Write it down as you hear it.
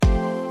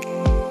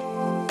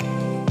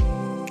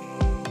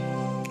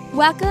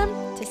Welcome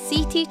to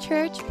CT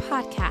Church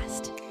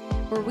Podcast,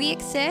 where we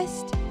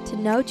exist to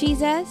know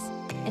Jesus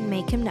and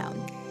make him known.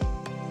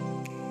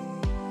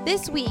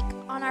 This week,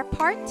 on our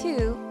part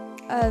 2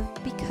 of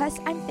Because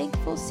I'm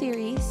Thankful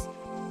series,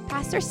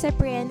 Pastor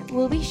Cyprian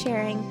will be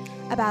sharing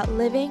about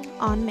living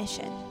on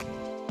mission.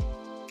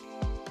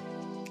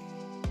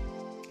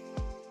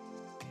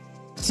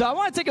 So I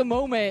want to take a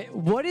moment.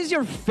 What is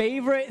your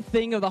favorite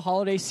thing of the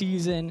holiday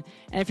season?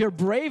 And if you're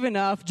brave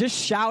enough, just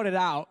shout it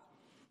out.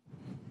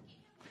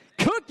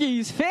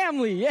 Cookies,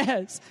 family,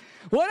 yes.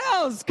 What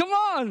else? Come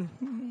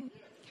on.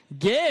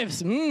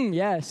 Gifts,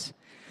 yes.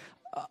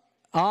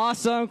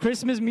 Awesome.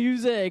 Christmas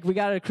music. We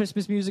got a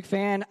Christmas music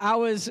fan. I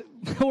was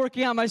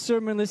working on my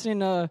sermon listening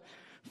to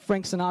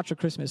Frank Sinatra.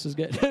 Christmas was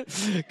good.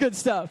 Good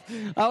stuff.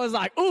 I was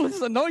like, oh, this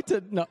is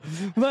anointed. No,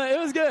 but it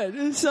was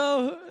good.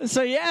 So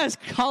yes,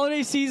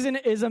 holiday season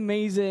is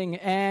amazing.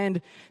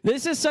 And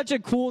this is such a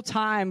cool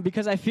time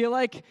because I feel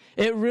like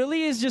it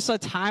really is just a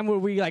time where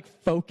we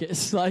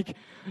focus,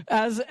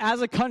 as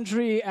a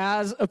country,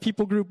 as a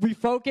people group, we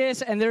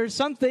focus. And there's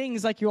some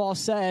things, like you all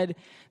said,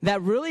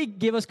 that really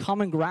give us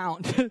common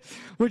ground,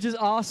 which is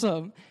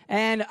awesome.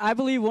 And I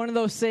believe one of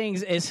those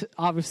things is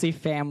obviously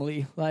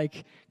family.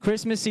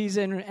 Christmas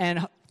season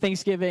and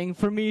Thanksgiving,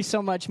 for me,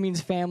 so much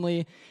means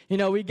family. You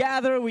know, we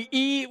gather, we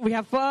eat, we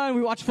have fun,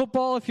 we watch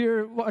football if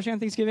you're watching on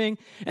Thanksgiving.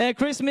 And at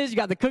Christmas, you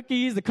got the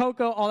cookies, the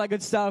cocoa, all that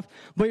good stuff,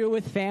 but you're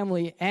with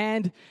family.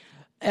 And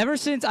ever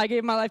since I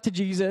gave my life to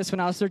Jesus when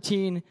I was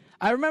 13,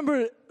 I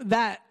remember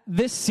that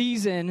this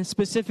season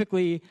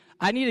specifically,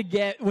 I need to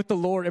get with the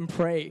Lord and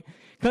pray.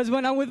 Because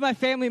when I'm with my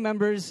family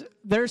members,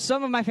 there's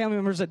some of my family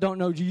members that don't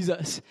know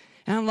Jesus.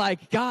 And I'm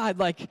like,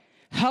 God,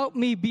 help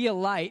me be a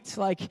light.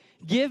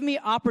 Give me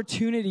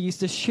opportunities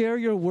to share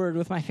your word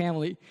with my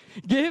family.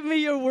 Give me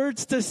your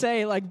words to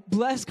say,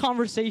 blessed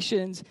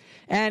conversations.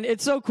 And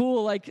it's so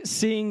cool,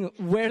 seeing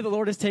where the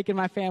Lord has taken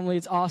my family.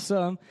 It's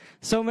awesome.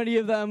 So many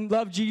of them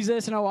love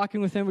Jesus and are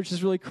walking with him, which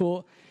is really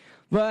cool.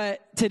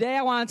 But today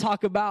I want to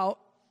talk about,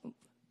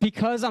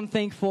 because I'm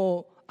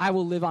thankful, I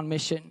will live on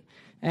mission.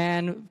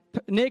 And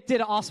Nick did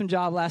an awesome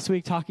job last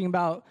week talking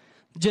about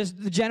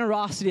just the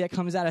generosity that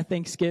comes out of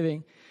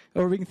Thanksgiving,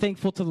 or being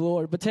thankful to the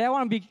Lord. But today I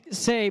want to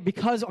say,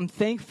 because I'm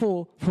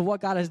thankful for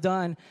what God has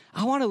done,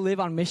 I want to live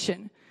on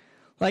mission.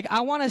 I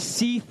want to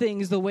see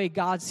things the way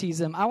God sees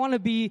them. I want to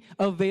be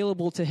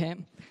available to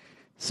him.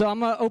 So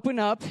I'm going to open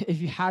up, if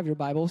you have your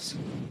Bibles.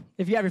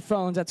 If you have your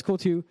phones, that's cool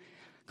too.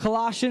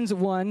 Colossians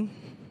 1,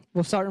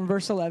 we'll start in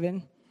verse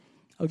 11.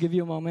 I'll give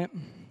you a moment.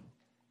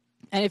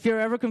 And if you're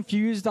ever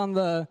confused on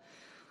the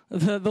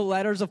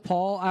letters of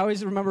Paul, I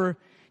always remember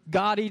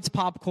God eats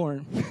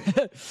popcorn.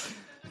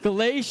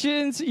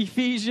 Galatians,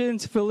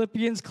 Ephesians,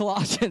 Philippians,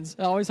 Colossians.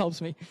 It always helps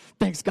me.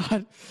 Thanks,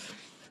 God.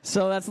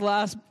 So that's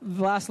the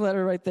last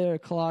letter right there,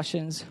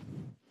 Colossians.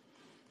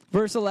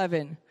 Verse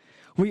 11.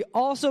 We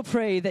also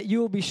pray that you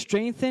will be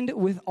strengthened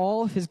with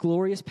all of his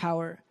glorious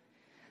power,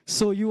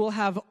 so you will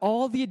have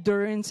all the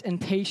endurance and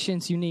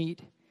patience you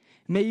need.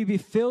 May you be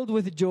filled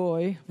with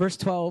joy, verse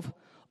 12,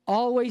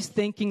 always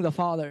thanking the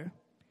Father.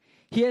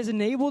 He has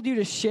enabled you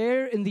to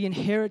share in the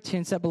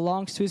inheritance that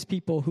belongs to his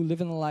people who live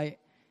in the light.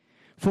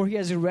 For he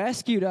has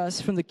rescued us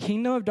from the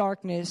kingdom of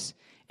darkness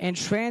and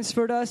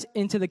transferred us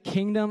into the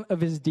kingdom of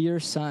his dear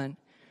Son,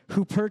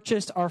 who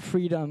purchased our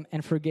freedom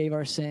and forgave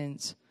our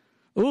sins.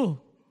 Ooh,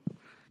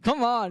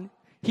 come on.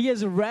 He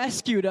has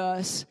rescued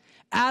us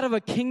out of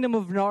a kingdom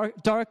of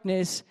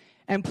darkness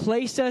and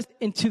placed us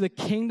into the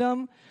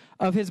kingdom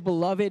of his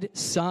beloved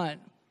Son.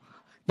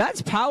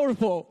 That's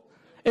powerful.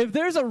 If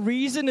there's a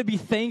reason to be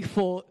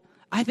thankful,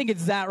 I think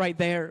it's that right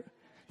there,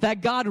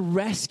 that God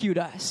rescued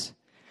us.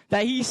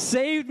 That he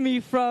saved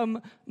me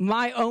from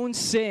my own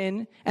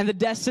sin and the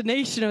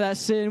destination of that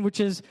sin,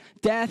 which is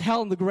death,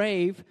 hell, and the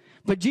grave.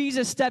 But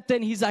Jesus stepped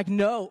in. He's like,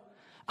 no,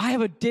 I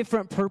have a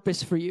different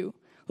purpose for you.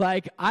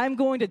 I'm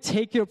going to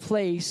take your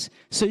place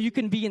so you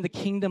can be in the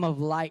kingdom of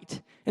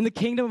light, in the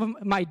kingdom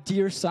of my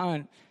dear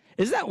Son.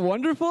 Isn't that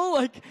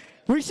wonderful?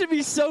 We should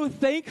be so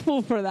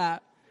thankful for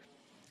that.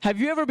 Have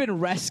you ever been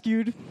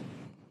rescued?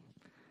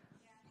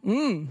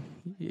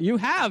 You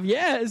have,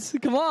 yes.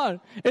 Come on.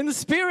 In the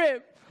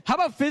spirit. How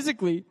about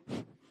physically?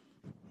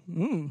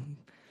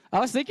 I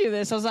was thinking of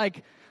this. I was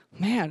like,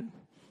 man.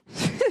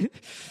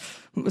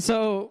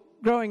 So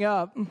growing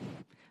up,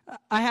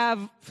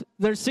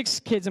 there's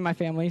 6 kids in my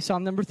family, so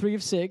I'm number 3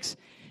 of 6.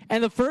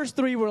 And the first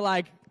 3 were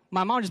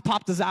my mom just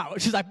popped us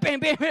out. She's like, bam,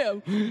 bam,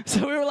 bam.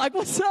 So we were like,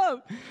 what's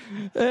up?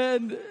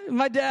 And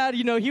my dad,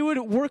 he would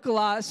work a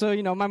lot. So,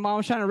 my mom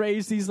was trying to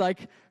raise these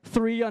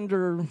 3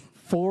 under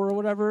 4 or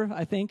whatever,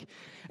 I think.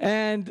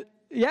 And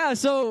yeah,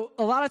 so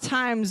a lot of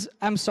times,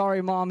 I'm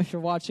sorry, Mom, if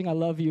you're watching, I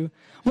love you.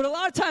 But a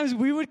lot of times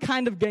we would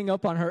kind of gang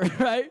up on her,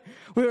 right?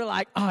 We were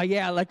like, oh,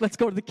 yeah, let's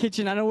go to the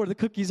kitchen. I know where the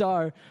cookies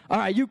are. All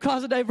right, you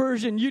cause a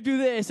diversion. You do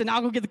this, and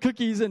I'll go get the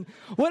cookies and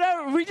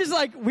whatever.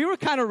 We were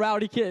kind of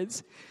rowdy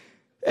kids.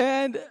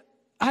 And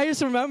I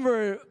just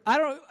remember, I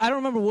don't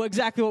remember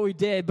exactly what we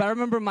did, but I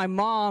remember my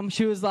mom,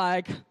 she was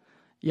like,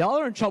 y'all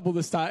are in trouble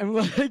this time.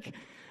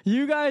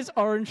 you guys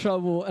are in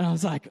trouble. And I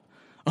was like,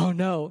 oh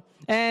no.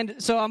 And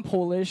so I'm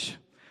Polish.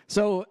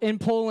 So in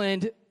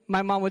Poland,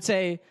 my mom would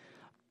say,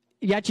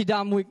 ja ci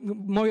dam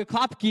moje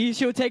klapki.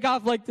 She would take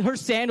off like her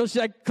sandals.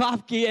 She's like,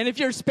 klapki. And if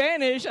you're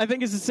Spanish, I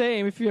think it's the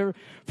same. If you're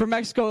from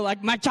Mexico,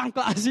 like, my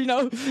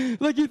chanclas,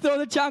 like you throw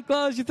the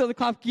chanclas, you throw the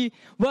klapki.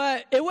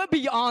 But it went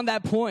beyond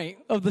that point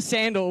of the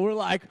sandal. We're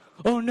like,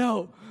 oh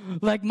no.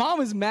 Like,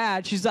 mom is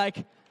mad. She's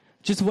like,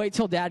 just wait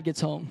till dad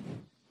gets home.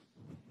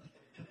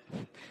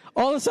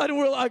 All of a sudden,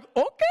 we're like,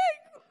 okay,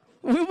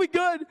 we'll be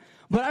good.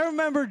 But I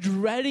remember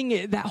dreading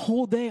it that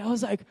whole day. I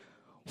was like,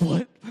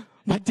 what?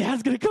 My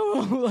dad's going to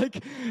come home.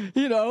 Like,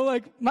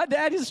 my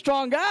dad is a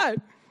strong guy.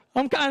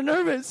 I'm kind of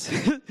nervous.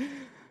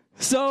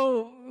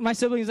 So my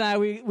siblings and I,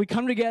 we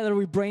come together,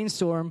 we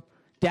brainstorm.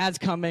 Dad's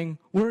coming.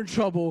 We're in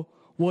trouble.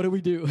 What do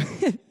we do?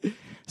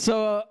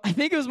 So I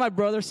think it was my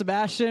brother,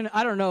 Sebastian.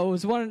 I don't know.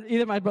 It was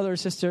either my brother or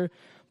sister.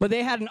 But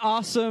they had an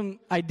awesome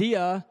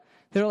idea.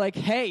 They were like,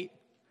 hey,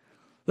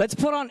 let's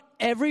put on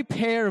every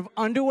pair of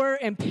underwear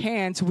and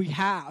pants we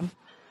have.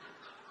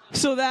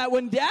 So that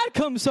when dad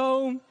comes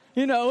home,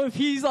 if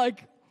he's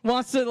like,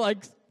 wants to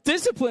like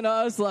discipline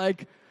us,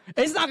 like,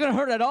 it's not going to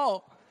hurt at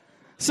all.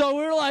 So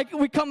we're like,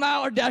 we come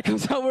out, our dad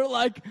comes out, we're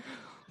like,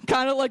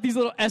 kind of like these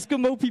little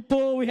Eskimo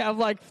people. We have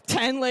like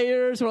 10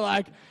 layers. We're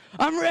like,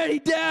 I'm ready,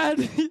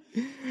 Dad.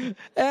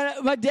 And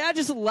my dad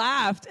just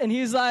laughed, and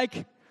he's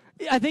like,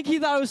 I think he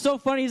thought it was so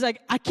funny. He's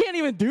like, I can't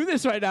even do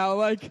this right now.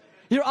 Like,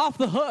 you're off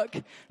the hook.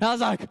 And I was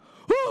like,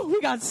 whoo,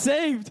 we got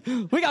saved.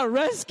 We got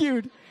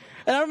rescued.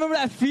 And I remember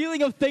that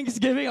feeling of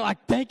Thanksgiving. I'm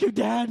like, thank you,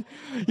 Dad.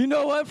 You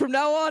know what? From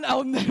now on,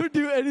 I'll never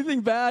do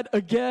anything bad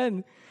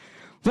again.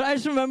 But I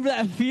just remember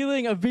that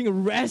feeling of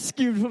being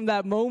rescued from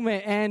that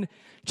moment, and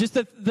just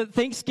the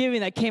Thanksgiving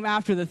that came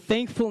after, the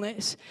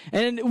thankfulness.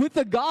 And with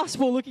the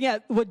gospel, looking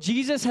at what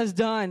Jesus has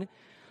done,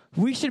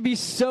 we should be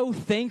so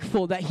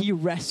thankful that he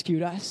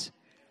rescued us,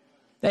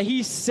 that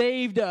he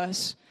saved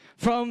us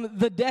from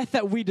the death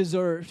that we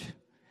deserved.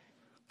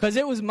 Because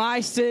it was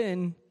my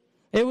sin.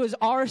 It was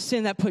our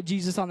sin that put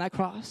Jesus on that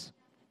cross.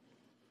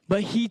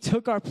 But he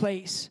took our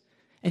place,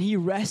 and he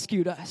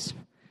rescued us.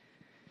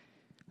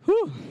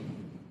 Whew.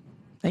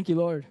 Thank you,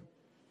 Lord.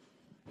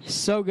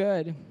 So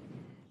good.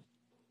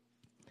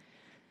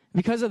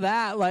 Because of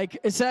that, like,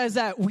 it says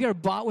that we are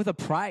bought with a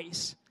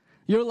price.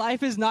 Your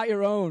life is not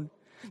your own.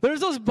 There's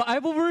those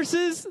Bible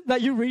verses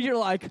that you read, you're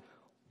like,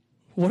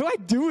 what do I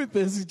do with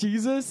this,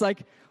 Jesus?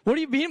 Like, what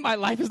do you mean my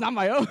life is not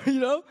my own,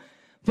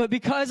 But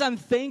because I'm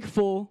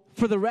thankful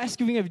for the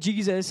rescuing of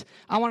Jesus,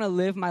 I want to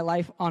live my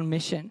life on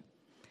mission.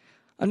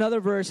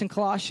 Another verse in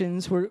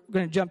Colossians, we're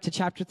going to jump to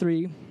chapter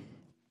 3,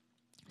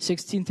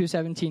 16 through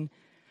 17.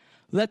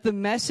 Let the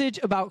message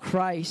about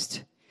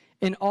Christ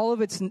in all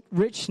of its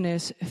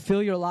richness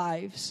fill your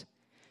lives.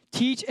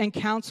 Teach and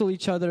counsel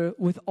each other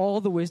with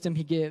all the wisdom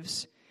he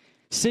gives.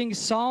 Sing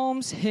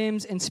psalms,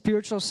 hymns, and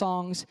spiritual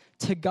songs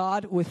to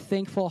God with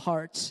thankful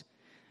hearts.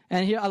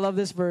 And here, I love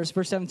this verse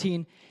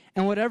 17.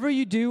 And whatever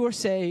you do or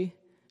say,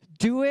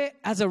 do it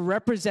as a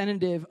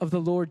representative of the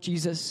Lord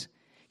Jesus,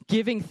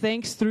 giving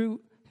thanks through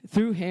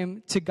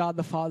him to God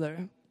the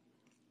Father.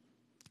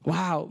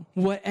 Wow.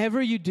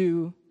 Whatever you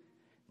do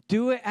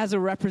it as a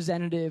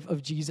representative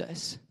of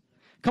Jesus.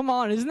 Come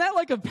on, isn't that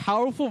like a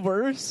powerful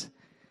verse?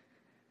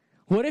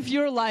 What if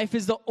your life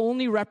is the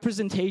only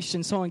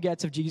representation someone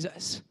gets of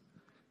Jesus?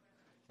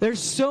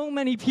 There's so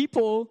many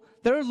people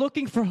that are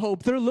looking for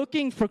hope. They're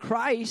looking for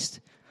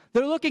Christ.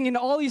 They're looking in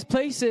all these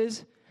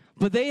places,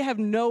 but they have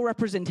no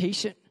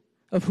representation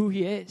of who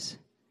he is.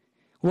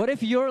 What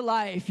if your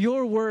life,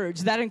 your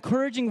words, that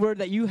encouraging word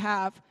that you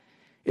have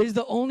is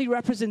the only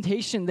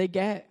representation they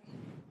get?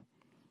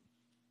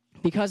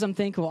 Because I'm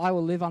thankful, I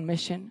will live on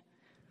mission.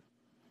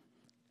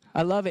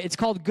 I love it. It's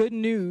called good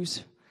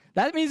news.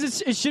 That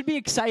means it should be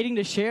exciting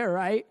to share,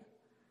 right?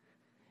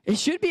 It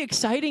should be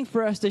exciting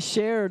for us to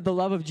share the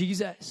love of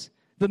Jesus,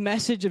 the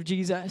message of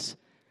Jesus.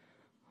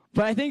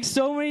 But I think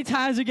so many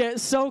times we get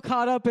so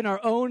caught up in our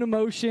own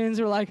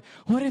emotions. We're like,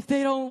 what if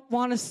they don't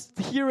want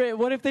to hear it?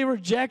 What if they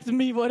reject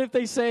me? What if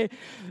they say,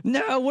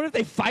 no? What if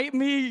they fight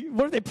me?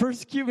 What if they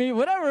persecute me?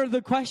 Whatever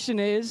the question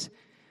is.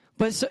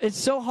 But it's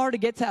so hard to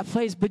get to that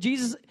place. But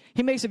Jesus,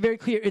 he makes it very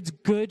clear. It's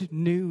good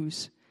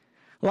news.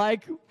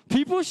 Like,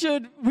 we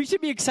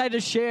should be excited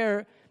to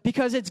share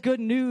because it's good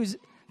news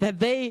that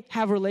they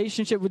have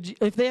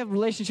if they have a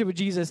relationship with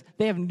Jesus,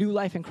 they have new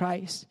life in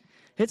Christ.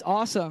 It's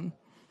awesome.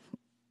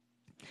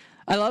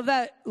 I love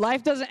that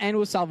life doesn't end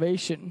with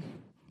salvation.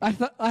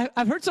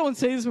 I've heard someone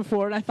say this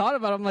before, and I thought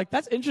about it. I'm like,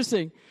 that's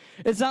interesting.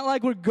 It's not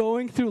like we're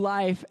going through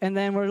life, and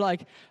then we're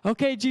like,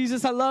 okay,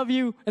 Jesus, I love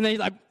you. And then he's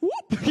like,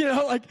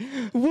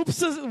 whoop,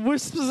 whoops us,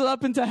 whisps us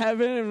up into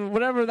heaven, and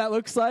whatever that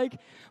looks like.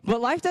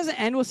 But life doesn't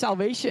end with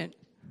salvation.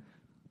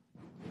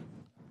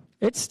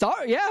 It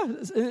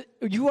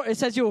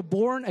says you were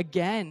born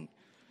again.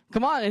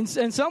 Come on, in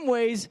some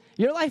ways,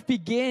 your life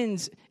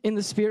begins in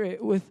the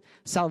Spirit with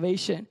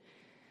salvation.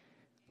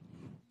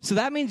 So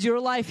that means your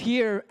life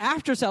here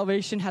after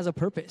salvation has a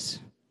purpose.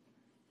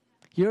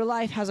 Your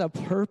life has a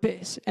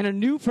purpose, and a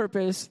new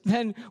purpose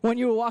than when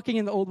you were walking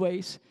in the old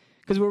ways,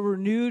 because we're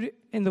renewed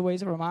in the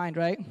ways of our mind,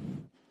 right?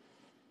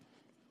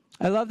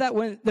 I love that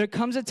when there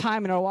comes a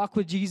time in our walk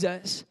with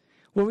Jesus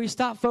where we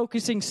stop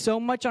focusing so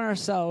much on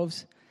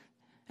ourselves,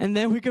 and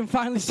then we can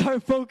finally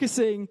start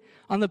focusing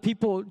on the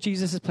people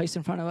Jesus has placed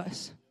in front of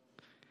us.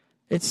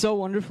 It's so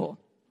wonderful.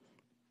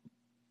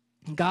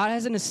 God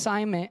has an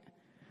assignment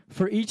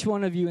for each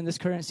one of you in this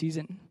current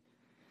season.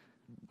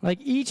 Like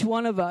each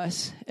one of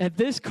us at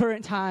this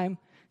current time,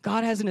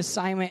 God has an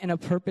assignment and a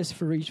purpose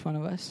for each one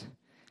of us.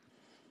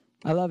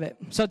 I love it.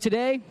 So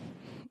today,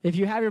 if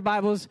you have your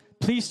Bibles,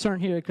 please turn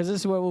here because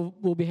this is where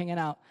we'll be hanging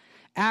out.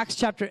 Acts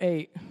chapter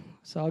 8.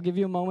 So I'll give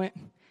you a moment.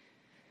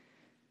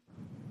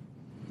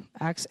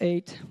 Acts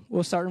 8.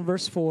 We'll start in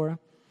verse 4.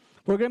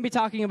 We're going to be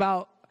talking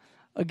about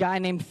a guy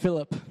named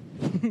Philip.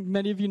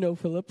 Many of you know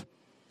Philip.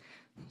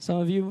 Some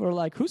of you are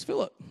like, who's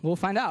Philip? We'll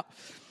find out.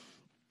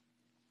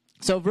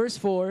 So verse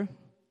 4.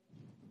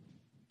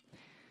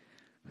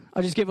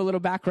 I'll just give a little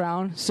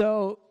background.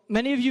 So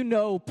many of you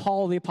know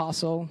Paul the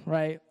Apostle,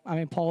 right? I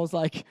mean, Paul's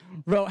like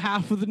wrote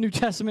half of the New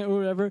Testament or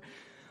whatever.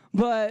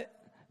 But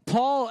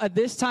Paul, at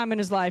this time in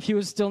his life, he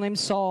was still named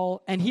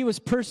Saul, and he was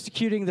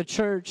persecuting the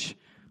church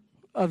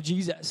of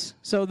Jesus.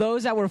 So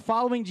those that were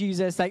following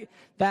Jesus,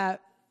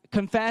 that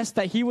confessed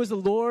that he was the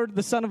Lord,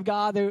 the Son of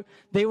God,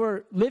 they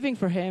were living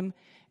for him,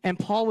 and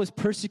Paul was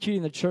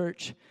persecuting the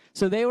church.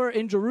 So they were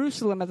in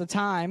Jerusalem at the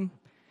time,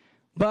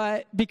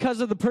 but because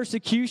of the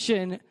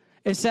persecution,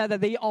 it said that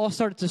they all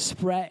started to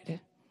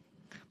spread.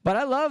 But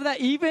I love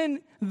that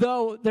even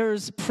though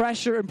there's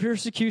pressure and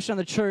persecution on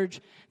the church,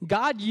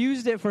 God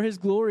used it for his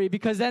glory,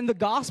 because then the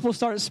gospel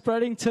started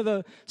spreading to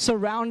the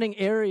surrounding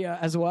area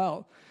as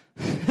well.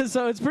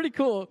 So it's pretty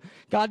cool.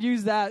 God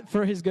used that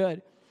for his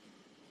good.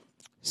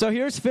 So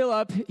here's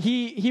Philip.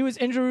 He was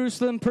in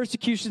Jerusalem.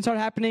 Persecution started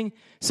happening.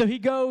 So he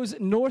goes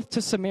north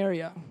to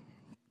Samaria.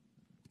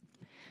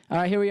 All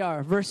right, here we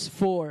are. Verse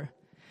 4.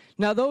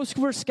 Now those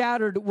who were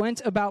scattered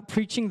went about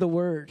preaching the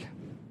word.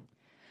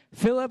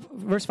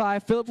 Verse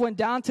 5, Philip went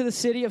down to the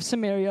city of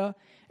Samaria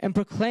and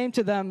proclaimed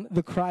to them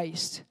the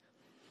Christ.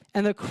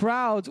 And the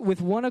crowds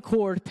with one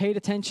accord paid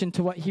attention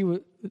to what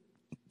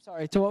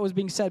was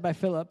being said by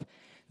Philip.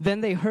 Then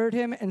they heard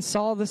him and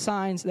saw the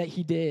signs that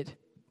he did.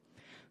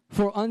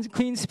 For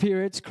unclean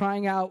spirits,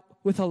 crying out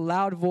with a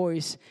loud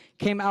voice,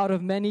 came out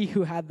of many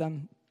who had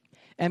them.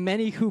 And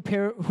many who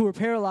were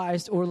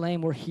paralyzed or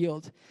lame were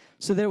healed.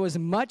 So there was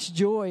much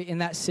joy in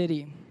that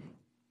city.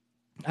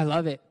 I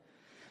love it.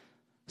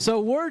 So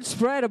word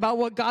spread about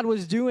what God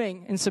was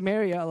doing in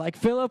Samaria. Like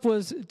Philip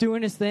was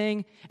doing his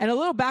thing. And a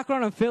little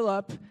background on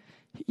Philip.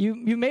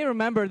 You may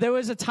remember there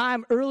was a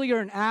time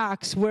earlier in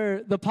Acts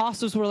where the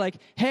apostles were like,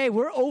 hey,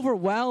 we're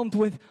overwhelmed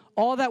with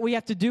all that we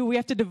have to do. We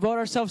have to devote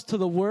ourselves to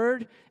the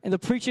word and the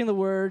preaching of the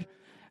word.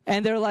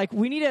 And they're like,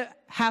 we need to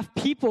have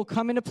people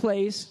come into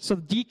place, so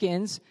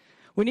deacons.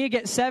 We need to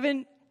get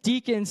 7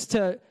 deacons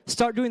to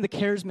start doing the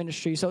cares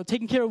ministry. So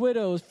taking care of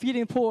widows,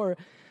 feeding the poor.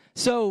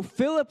 So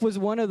Philip was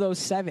one of those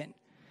 7.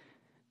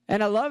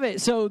 And I love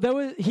it. So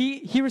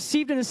he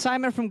received an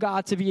assignment from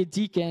God to be a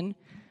deacon.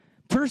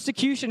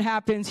 Persecution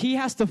happens. He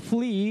has to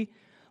flee.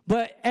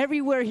 But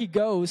everywhere he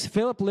goes,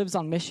 Philip lives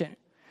on mission.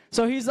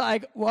 So he's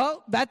like,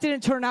 well, that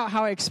didn't turn out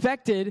how I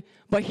expected,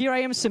 but here I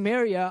am in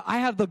Samaria. I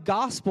have the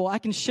gospel I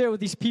can share with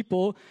these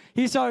people.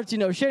 He starts,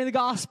 sharing the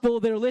gospel.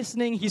 They're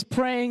listening. He's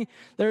praying.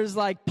 There's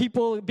like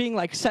people being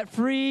like set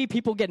free,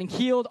 people getting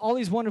healed. All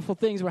these wonderful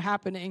things were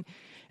happening.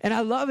 And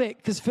I love it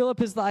because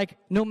Philip is like,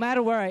 no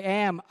matter where I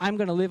am, I'm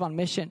going to live on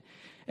mission.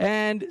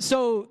 And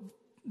so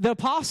the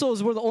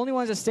apostles were the only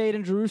ones that stayed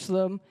in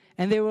Jerusalem,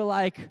 and they were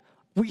like,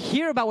 we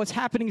hear about what's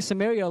happening in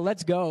Samaria.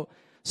 Let's go.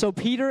 So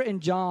Peter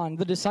and John,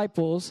 the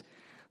disciples,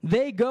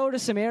 they go to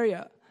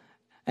Samaria,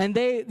 and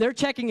they're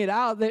checking it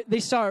out. They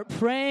start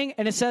praying,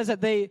 and it says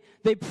that they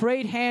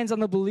prayed hands on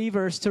the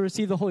believers to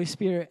receive the Holy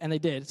Spirit, and they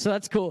did. So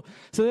that's cool.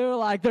 So they were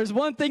like, there's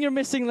one thing you're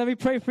missing. Let me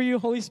pray for you,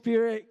 Holy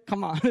Spirit.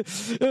 Come on.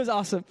 It was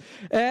awesome.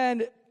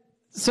 And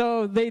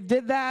so they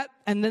did that,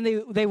 and then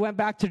they went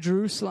back to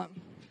Jerusalem.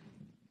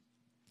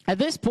 At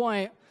this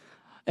point,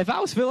 if I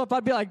was Philip,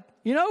 I'd be like,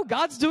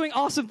 God's doing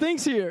awesome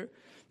things here.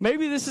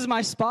 Maybe this is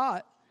my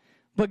spot.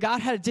 But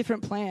God had a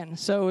different plan.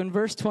 So in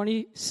verse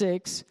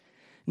 26,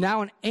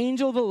 now an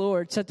angel of the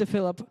Lord said to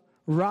Philip,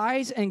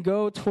 rise and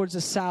go towards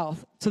the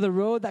south to the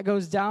road that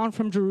goes down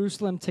from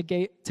Jerusalem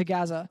to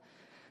Gaza.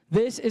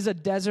 This is a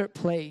desert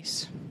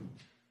place.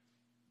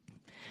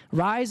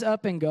 Rise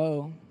up and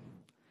go.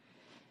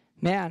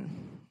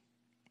 Man,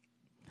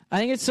 I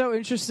think it's so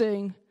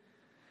interesting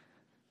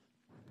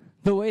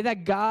the way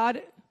that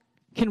God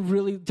can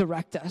really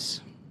direct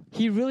us.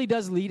 He really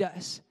does lead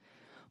us.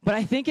 But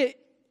I think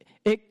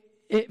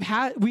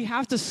we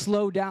have to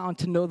slow down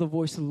to know the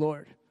voice of the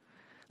Lord.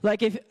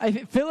 Like if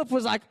Philip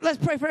was like, let's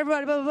pray for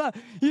everybody, blah, blah,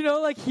 blah.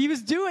 Like he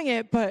was doing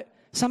it, but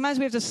sometimes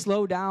we have to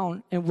slow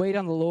down and wait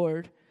on the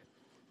Lord.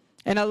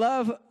 And I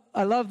love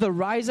the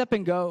rise up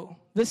and go.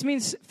 This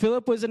means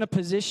Philip was in a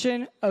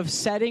position of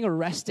setting or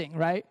resting,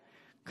 right?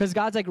 because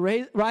God's like,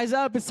 rise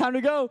up, it's time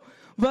to go.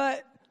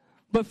 But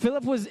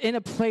Philip was in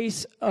a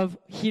place of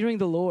hearing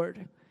the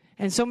Lord.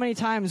 And so many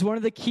times, one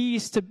of the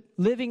keys to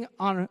living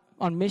on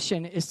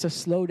mission is to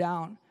slow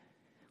down.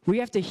 We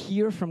have to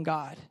hear from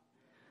God.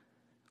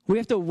 We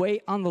have to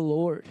wait on the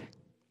Lord.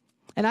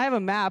 And I have a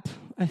map.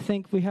 I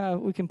think we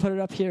can put it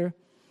up here.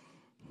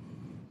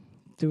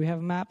 Do we have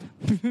a map?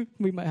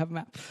 We might have a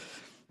map.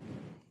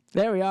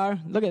 There we are.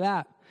 Look at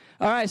that.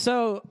 All right,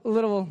 so a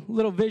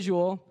little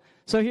visual.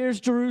 So here's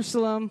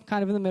Jerusalem,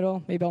 kind of in the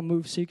middle. Maybe I'll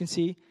move so you can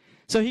see.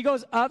 So he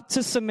goes up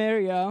to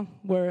Samaria,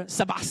 where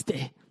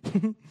Sebaste.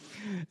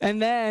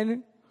 And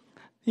then,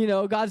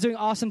 God's doing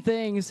awesome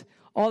things.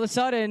 All of a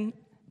sudden,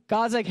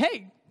 God's like,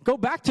 hey, go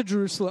back to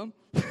Jerusalem.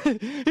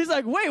 He's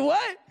like, wait,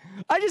 what?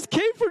 I just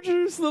came for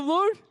Jerusalem,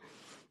 Lord.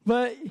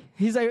 But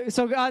he's like,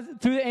 so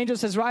God, through the angel,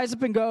 says, rise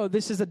up and go.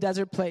 This is a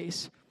desert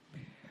place.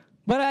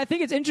 But I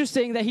think it's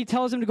interesting that he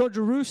tells him to go to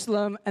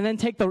Jerusalem and then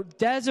take the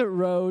desert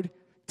road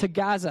to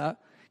Gaza.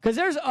 Because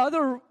there's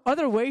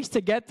other ways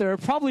to get there,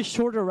 probably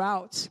shorter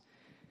routes.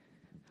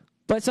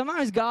 But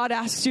sometimes God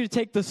asks you to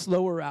take the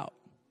slower route.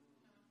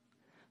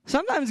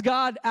 Sometimes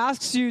God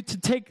asks you to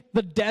take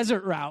the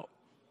desert route.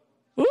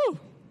 Ooh,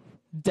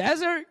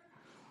 desert?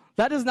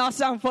 That does not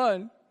sound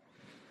fun.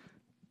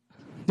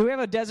 Do we have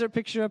a desert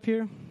picture up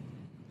here?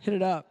 Hit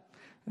it up.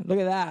 Look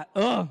at that.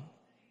 Ugh.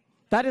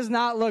 That does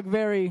not look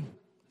very,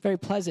 very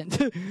pleasant.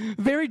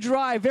 Very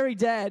dry, very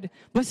dead.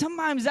 But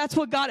sometimes that's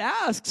what God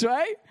asks,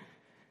 right?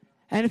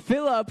 And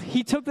Philip,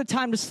 he took the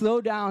time to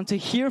slow down, to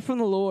hear from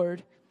the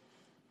Lord.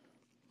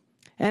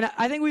 And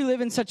I think we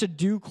live in such a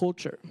do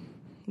culture.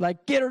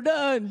 Like, get her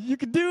done. You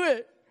can do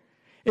it.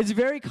 It's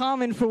very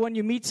common for when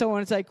you meet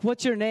someone, it's like,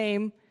 what's your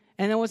name?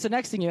 And then what's the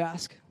next thing you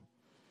ask?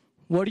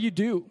 What do you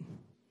do?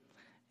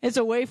 It's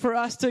a way for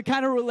us to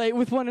kind of relate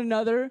with one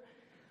another.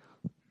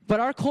 But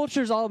our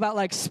culture is all about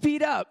like,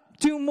 speed up,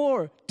 do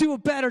more, do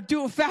it better,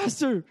 do it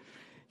faster.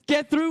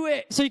 Get through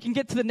it so you can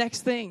get to the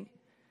next thing.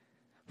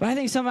 But I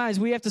think sometimes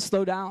we have to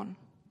slow down.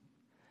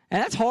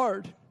 And that's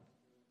hard.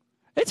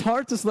 It's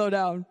hard to slow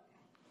down.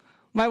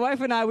 My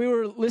wife and I, we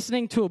were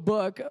listening to a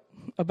book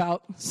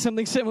about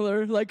something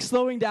similar, like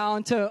slowing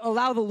down to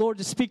allow the Lord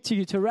to speak to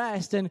you, to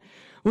rest. And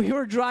we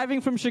were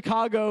driving from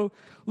Chicago,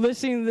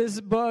 listening to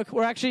this book.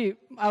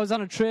 I was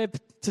on a trip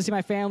to see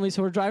my family,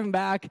 so we're driving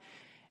back.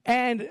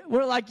 And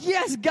we're like,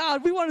 yes,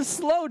 God, we want to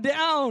slow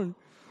down.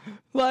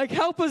 Like,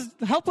 help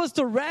us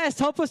to rest,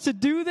 help us to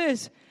do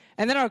this.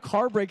 And then our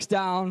car breaks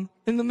down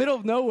in the middle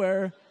of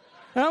nowhere.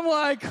 And I'm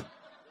like,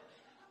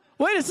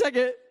 wait a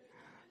second.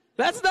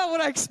 That's not what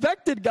I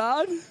expected,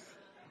 God.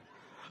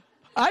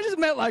 I just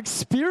meant like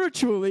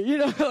spiritually,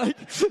 like.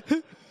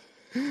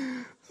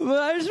 But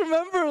I just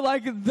remember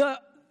like the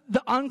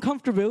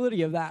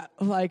uncomfortability of that.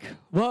 Like,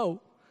 whoa,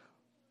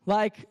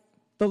 like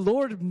the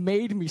Lord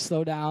made me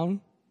slow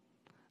down.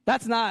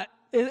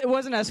 It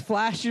wasn't as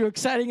flashy or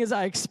exciting as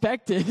I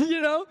expected,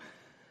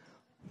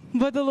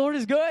 But the Lord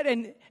is good.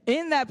 And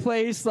in that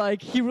place,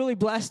 like, he really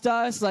blessed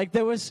us. Like,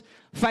 there was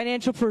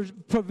financial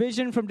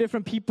provision from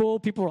different people.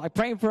 People were, like,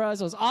 praying for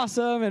us. It was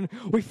awesome. And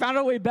we found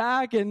our way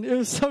back, and it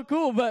was so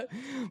cool. But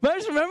I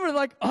just remember,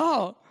 like,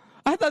 oh,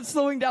 I thought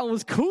slowing down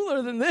was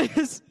cooler than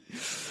this.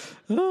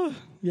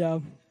 Yeah.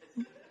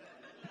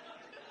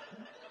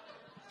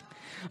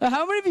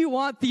 How many of you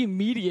want the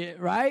immediate,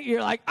 right?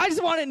 You're like, I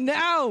just want it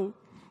now.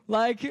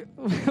 Like,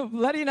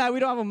 Letty and I, we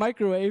don't have a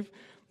microwave.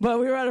 But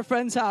we were at a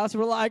friend's house.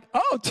 We're like,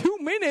 oh, 2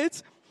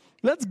 minutes?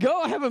 Let's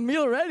go. I have a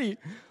meal ready.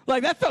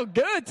 Like, that felt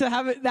good to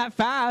have it that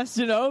fast,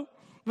 But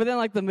then,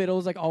 like, the middle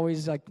is, like,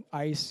 always, like,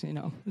 ice,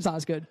 It's not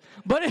as good.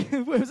 But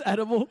it was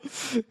edible.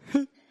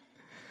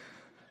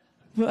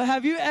 But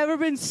have you ever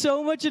been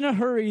so much in a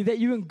hurry that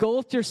you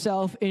engulfed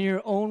yourself in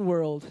your own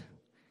world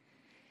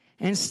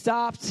and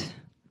stopped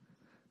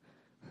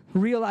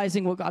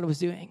realizing what God was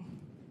doing?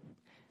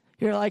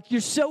 You're like,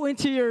 you're so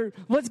into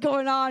what's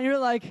going on. You're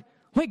like,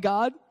 wait,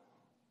 God.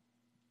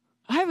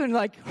 I haven't,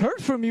 like,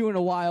 heard from you in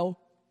a while.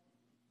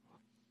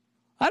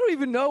 I don't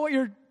even know what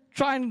you're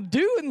trying to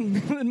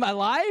do in my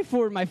life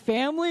or in my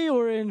family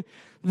or in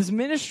this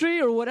ministry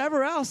or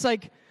whatever else.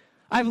 Like,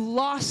 I've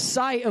lost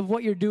sight of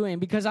what you're doing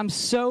because I'm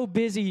so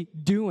busy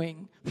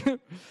doing.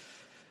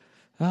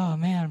 Oh,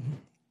 man.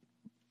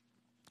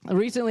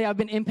 Recently, I've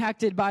been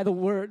impacted by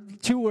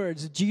two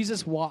words,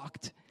 Jesus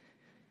walked.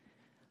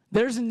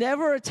 There's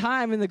never a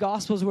time in the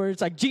Gospels where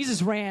it's like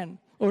Jesus ran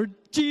or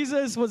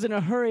Jesus was in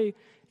a hurry.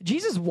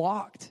 Jesus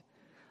walked.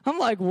 I'm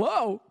like,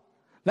 whoa,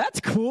 that's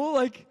cool.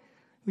 Like,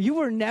 you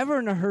were never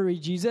in a hurry,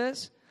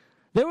 Jesus.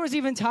 There was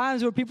even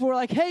times where people were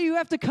like, hey, you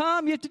have to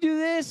come, you have to do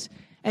this.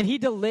 And he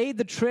delayed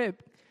the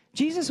trip.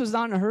 Jesus was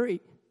not in a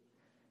hurry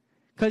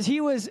because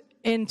he was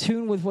in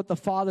tune with what the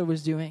Father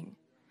was doing.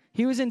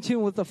 He was in tune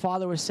with what the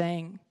Father was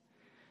saying.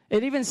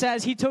 It even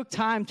says he took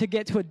time to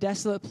get to a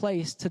desolate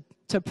place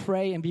to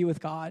pray and be with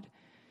God.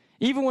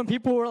 Even when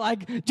people were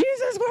like,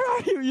 Jesus, where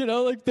are you?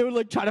 Like they would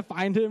like try to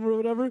find him or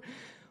whatever.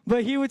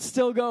 But he would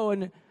still go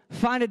and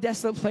find a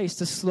desolate place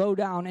to slow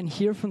down and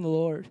hear from the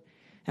Lord.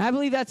 And I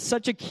believe that's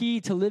such a key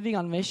to living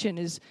on mission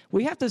is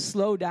we have to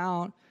slow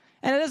down.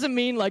 And it doesn't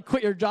mean like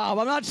quit your job.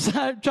 I'm not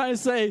trying to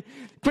say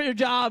quit your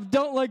job,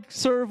 don't like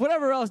serve,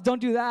 whatever else,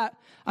 don't do that.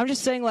 I'm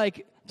just saying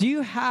like, do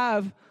you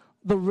have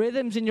the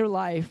rhythms in your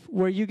life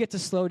where you get to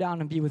slow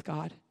down and be with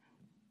God?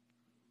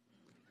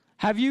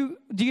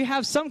 Do you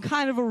have some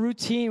kind of a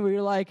routine where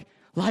you're like,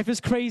 life is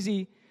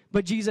crazy,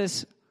 but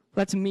Jesus,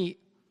 let's meet?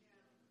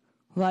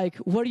 Like,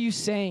 what are you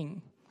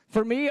saying?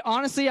 For me,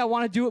 honestly, I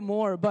want to do it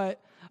more,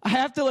 but I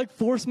have to like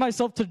force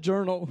myself to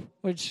journal,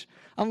 which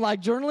I'm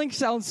like, journaling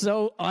sounds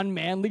so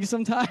unmanly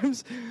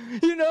sometimes.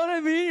 You know what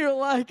I mean? You're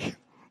like,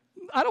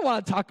 I don't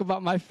want to talk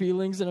about my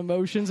feelings and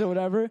emotions or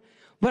whatever.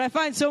 But I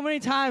find so many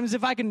times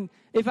if I can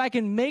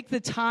make the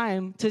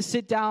time to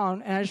sit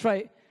down and I just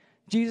write,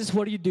 Jesus,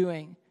 what are you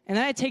doing? And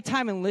then I take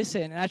time and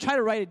listen, and I try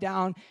to write it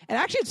down. And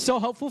actually, it's so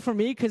helpful for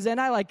me because then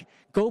I like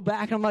go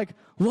back and I'm like,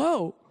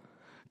 whoa,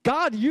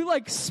 God, you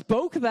like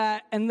spoke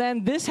that, and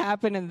then this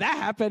happened and that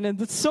happened, and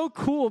it's so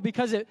cool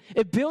because it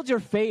builds your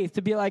faith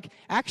to be like,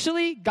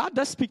 actually, God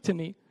does speak to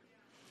me.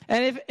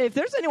 And if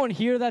there's anyone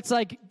here that's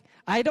like,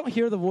 I don't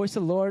hear the voice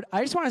of the Lord,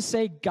 I just want to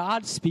say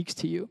God speaks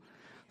to you.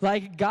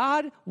 Like,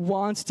 God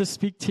wants to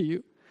speak to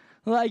you.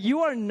 Like,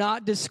 you are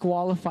not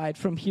disqualified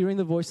from hearing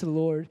the voice of the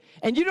Lord.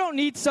 And you don't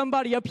need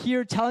somebody up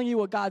here telling you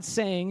what God's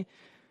saying.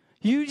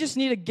 You just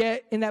need to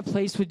get in that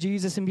place with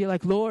Jesus and be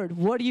like, Lord,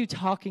 what are you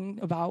talking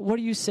about? What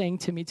are you saying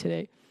to me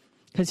today?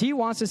 Because he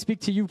wants to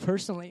speak to you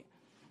personally,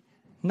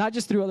 not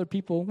just through other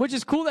people, which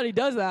is cool that he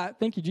does that.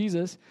 Thank you,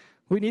 Jesus.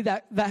 We need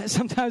that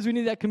sometimes we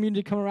need that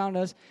community to come around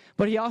us.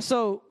 But he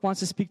also wants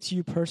to speak to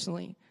you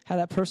personally, have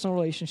that personal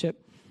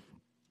relationship.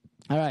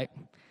 All right.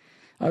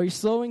 Are you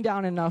slowing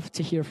down enough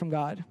to hear from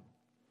God?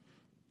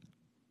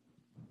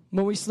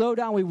 When we slow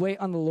down, we wait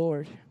on the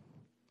Lord.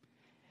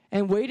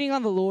 And waiting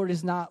on the Lord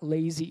is not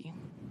lazy.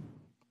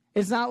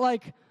 It's not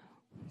like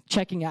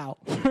checking out,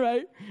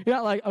 right? You're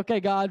not like, okay,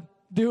 God,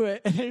 do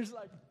it. And there's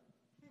like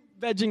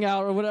vegging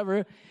out or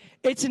whatever.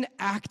 It's an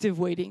active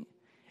waiting.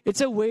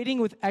 It's a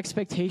waiting with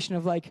expectation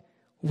of like,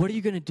 what are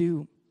you going to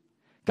do?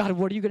 God,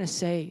 what are you going to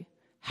say?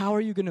 How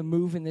are you going to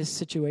move in this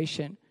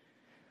situation?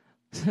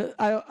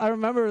 I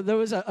remember there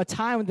was a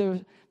time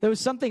there was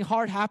something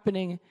hard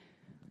happening.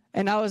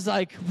 And I was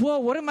like, whoa,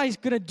 what am I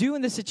going to do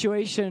in this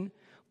situation?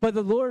 But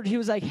the Lord, he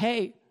was like,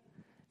 hey,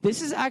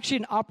 this is actually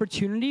an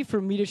opportunity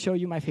for me to show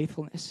you my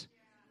faithfulness.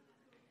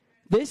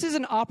 This is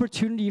an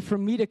opportunity for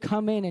me to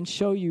come in and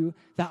show you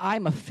that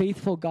I'm a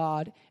faithful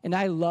God and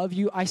I love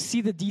you. I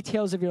see the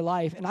details of your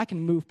life and I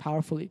can move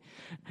powerfully.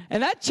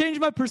 And that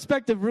changed my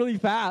perspective really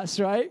fast,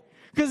 right?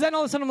 Because then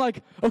all of a sudden I'm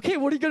like, okay,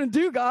 what are you going to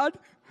do, God?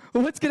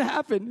 What's going to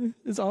happen?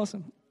 It's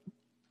awesome.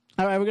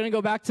 All right, we're going to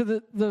go back to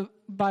the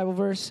Bible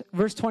verse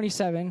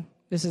 27.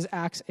 This is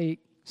Acts 8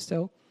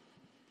 still.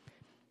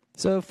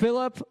 So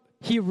Philip,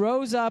 he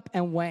rose up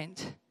and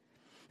went.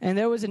 And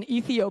there was an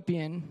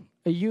Ethiopian,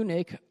 a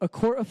eunuch, a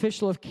court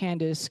official of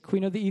Candace,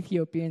 queen of the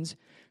Ethiopians,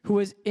 who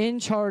was in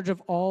charge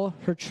of all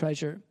her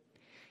treasure.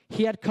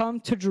 He had come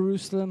to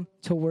Jerusalem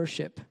to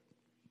worship.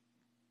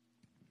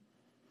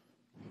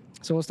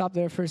 So we'll stop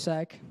there for a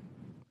sec.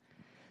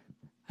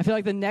 I feel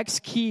like the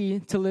next key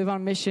to live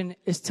on mission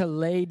is to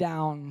lay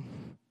down.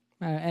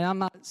 And I'm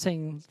not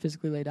saying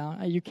physically lay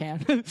down. You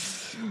can.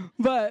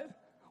 But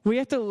we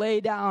have to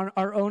lay down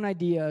our own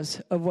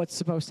ideas of what's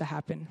supposed to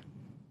happen.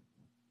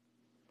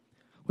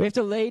 We have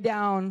to lay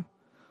down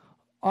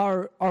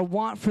our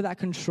want for that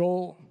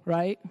control,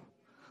 right?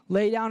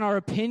 Lay down our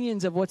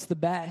opinions of what's the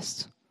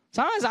best.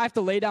 Sometimes I have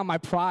to lay down my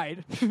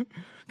pride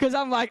because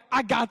I'm like,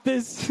 I got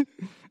this.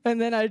 And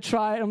then I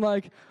try it. I'm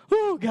like,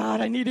 oh,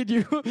 God, I needed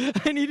you.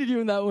 I needed you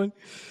in that one,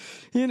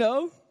 you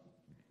know?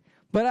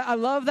 But I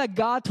love that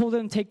God told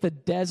him to take the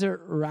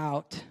desert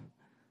route.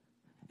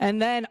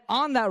 And then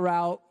on that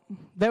route,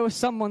 there was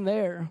someone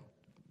there,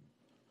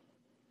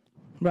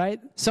 right?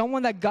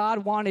 Someone that God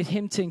wanted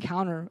him to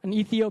encounter, an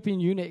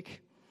Ethiopian eunuch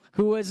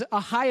who was a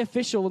high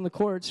official in the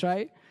courts,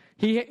 right?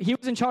 He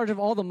was in charge of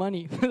all the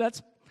money.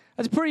 That's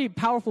a pretty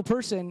powerful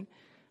person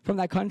from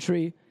that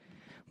country.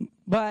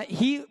 But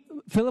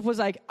Philip was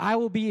like, I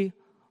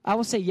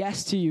will say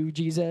yes to you,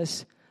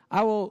 Jesus.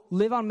 I will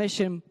live on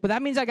mission, but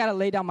that means I got to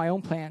lay down my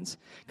own plans.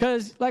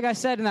 Because like I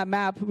said in that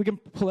map, we can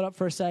pull it up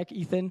for a sec,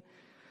 Ethan.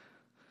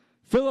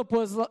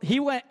 Philip he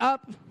went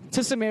up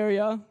to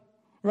Samaria,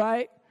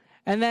 right?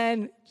 And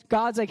then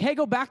God's like, hey,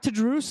 go back to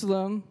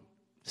Jerusalem,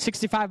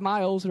 65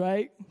 miles,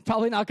 right?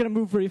 Probably not going to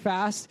move very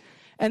fast.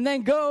 And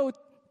then go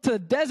to the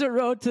desert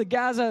road to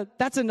Gaza,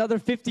 that's another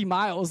 50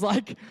 miles.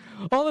 Like,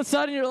 all of a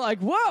sudden you're like,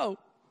 whoa,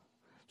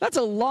 that's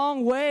a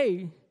long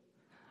way.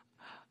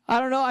 I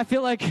don't know, I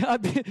feel like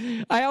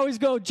I always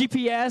go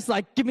GPS,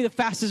 like, give me the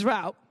fastest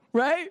route,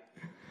 right?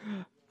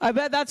 I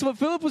bet that's what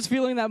Philip was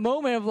feeling in that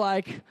moment of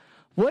like,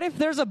 what if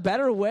there's a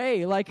better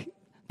way? Like,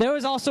 there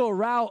was also a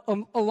route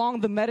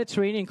along the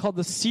Mediterranean called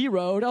the Sea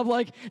Road. I'm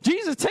like,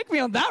 Jesus, take me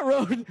on that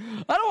road.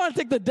 I don't want to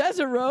take the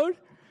desert road.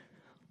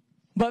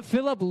 But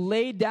Philip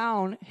laid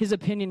down his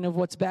opinion of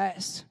what's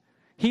best.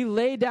 He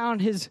laid down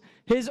his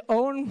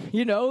own,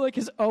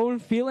 his own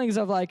feelings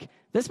of like,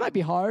 this might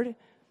be hard.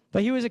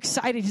 But he was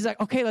excited. He's like,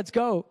 okay, let's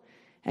go.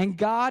 And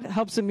God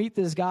helps him meet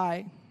this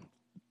guy.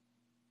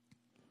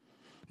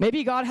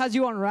 Maybe God has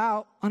you on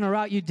a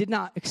route you did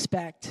not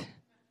expect.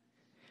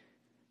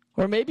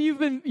 Or maybe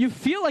you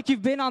feel like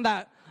you've been on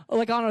that,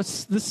 like on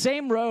the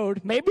same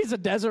road. Maybe it's a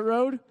desert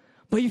road,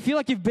 but you feel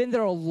like you've been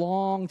there a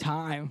long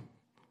time.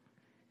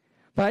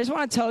 But I just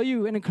want to tell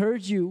you and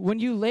encourage you, when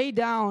you lay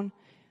down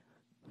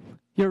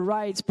your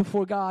rights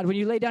before God, when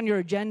you lay down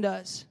your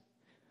agendas,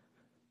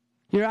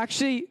 you're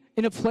actually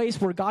in a place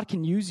where God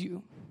can use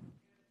you.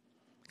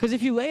 Because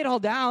if you lay it all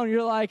down,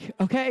 you're like,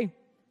 okay,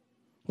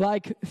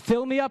 like,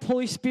 fill me up,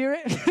 Holy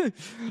Spirit.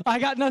 I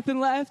got nothing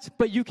left,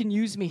 but you can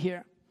use me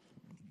here.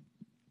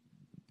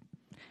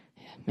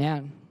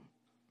 Man,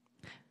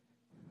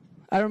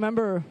 I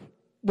remember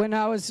when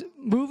I was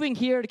moving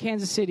here to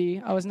Kansas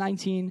City, I was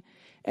 19,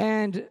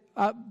 and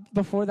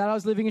before that I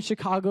was living in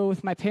Chicago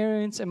with my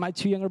parents and my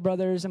 2 younger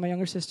brothers and my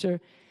younger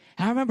sister.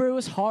 And I remember it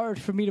was hard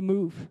for me to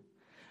move.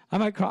 I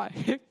might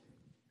cry.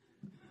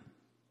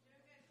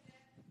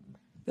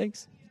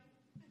 Thanks.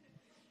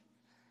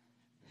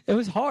 It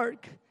was hard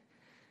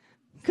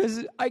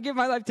because I give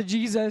my life to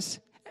Jesus,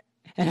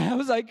 and I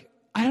was like,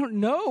 I don't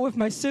know if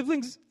my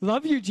siblings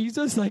love you,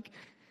 Jesus. Like,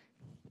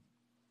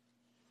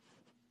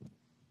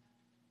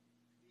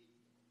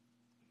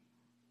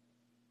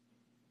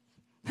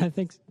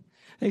 thanks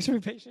for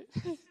being patient.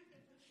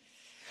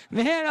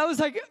 Man, I was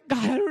like,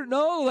 God, I don't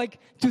know. Like,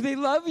 do they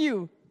love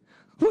you?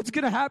 What's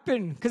going to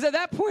happen? Because at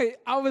that point,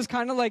 I was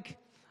kind of like,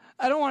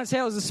 I don't want to say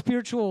I was a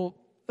spiritual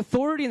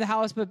authority in the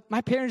house, but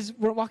my parents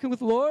weren't walking with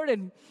the Lord,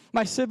 and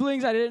my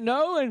siblings I didn't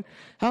know, and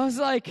I was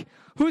like,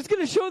 who's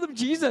going to show them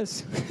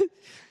Jesus?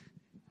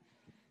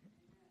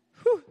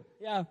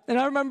 Yeah, and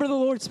I remember the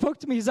Lord spoke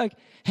to me. He's like,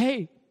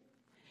 hey,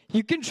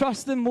 you can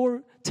trust them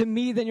more to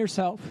me than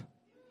yourself.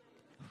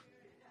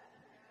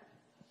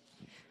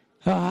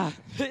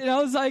 And I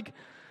was like,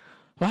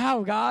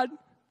 wow, God,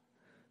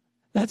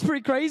 that's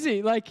pretty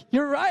crazy. Like,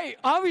 you're right.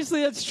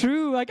 Obviously, that's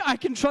true. Like, I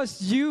can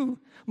trust you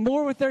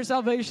more with their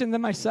salvation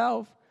than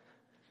myself.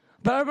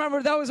 But I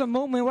remember that was a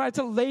moment where I had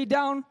to lay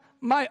down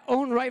my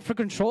own right for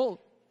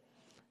control.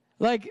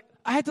 Like,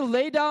 I had to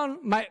lay down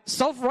my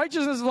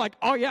self-righteousness of like,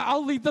 oh, yeah,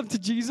 I'll lead them to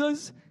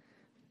Jesus.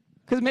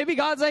 Because maybe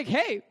God's like,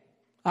 hey,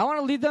 I want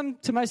to lead them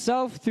to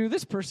myself through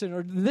this person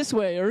or this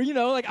way. Or,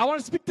 like, I want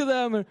to speak to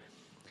them.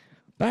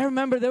 But I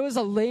remember there was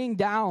a laying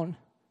down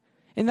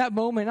in that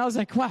moment. I was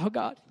like, wow,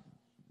 God,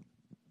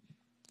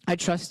 I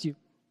trust you.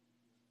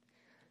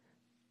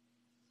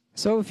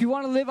 So if you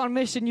want to live on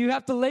mission, you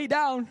have to lay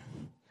down.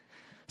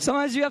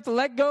 Sometimes you have to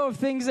let go of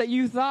things that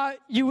you thought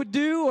you would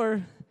do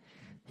or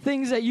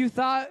things that you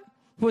thought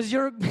was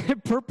your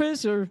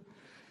purpose. Or,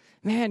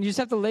 man, you just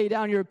have to lay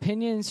down your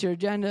opinions, your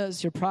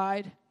agendas, your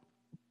pride.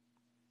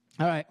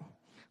 All right,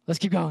 let's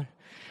keep going.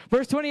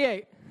 Verse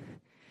 28.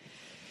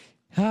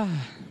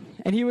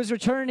 And he was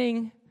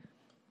returning,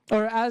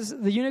 or as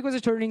the eunuch was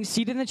returning,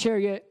 seated in the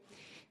chariot,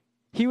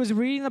 he was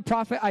reading the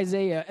prophet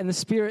Isaiah, and the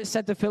Spirit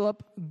said to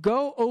Philip,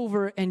 go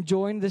over and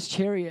join this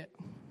chariot.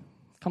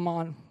 Come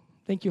on.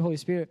 Thank you, Holy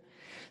Spirit.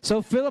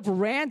 So Philip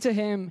ran to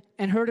him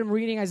and heard him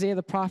reading Isaiah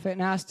the prophet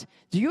and asked,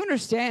 do you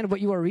understand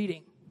what you are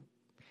reading?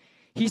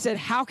 He said,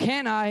 how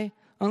can I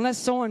unless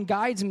someone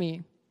guides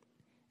me?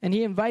 And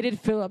he invited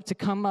Philip to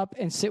come up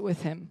and sit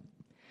with him.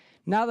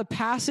 Now the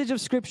passage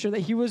of scripture that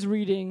he was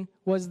reading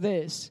was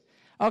this.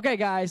 Okay,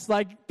 guys,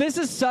 like, this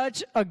is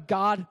such a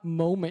God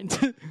moment.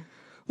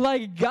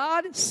 Like,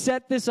 God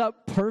set this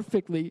up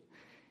perfectly.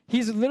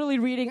 He's literally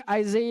reading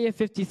Isaiah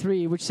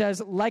 53, which says,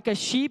 like a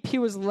sheep he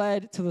was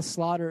led to the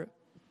slaughter,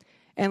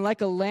 and like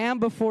a lamb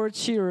before its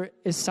shearer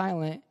is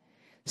silent.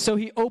 So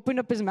he opened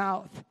up his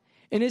mouth.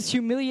 In his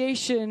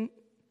humiliation,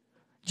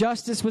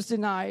 justice was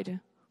denied.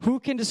 Who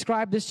can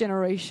describe this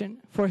generation?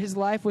 For his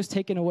life was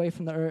taken away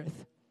from the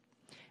earth.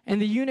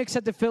 And the eunuch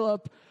said to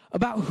Philip,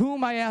 about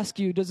whom, I ask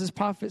you, does this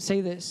prophet say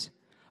this?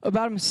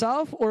 About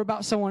himself or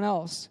about someone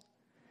else?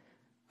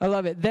 I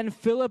love it. Then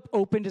Philip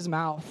opened his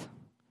mouth.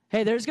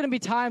 Hey, there's going to be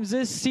times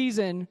this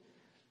season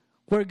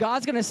where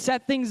God's going to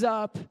set things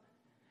up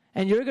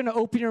and you're going to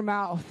open your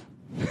mouth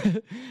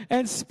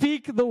and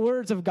speak the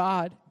words of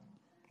God.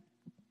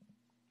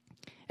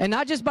 And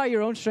not just by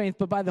your own strength,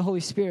 but by the Holy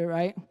Spirit,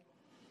 right?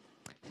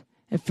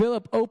 And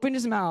Philip opened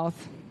his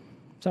mouth.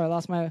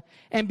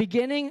 And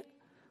beginning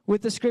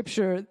with the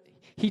scripture,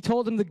 he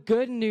told him the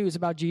good news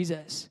about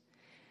Jesus.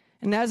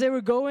 And as they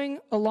were going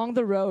along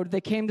the road,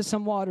 they came to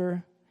some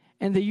water.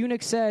 And the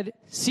eunuch said,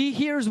 see,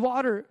 here's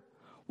water.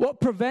 What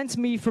prevents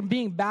me from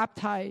being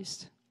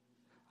baptized?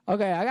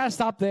 Okay, I got to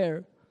stop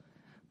there.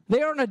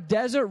 They are on a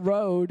desert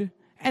road,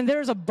 and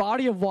there's a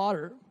body of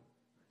water.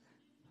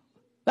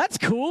 That's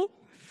cool.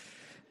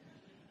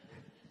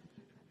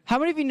 How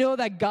many of you know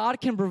that God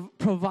can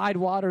provide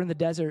water in the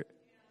desert?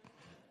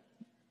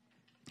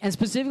 And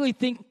specifically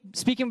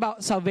speaking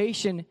about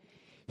salvation,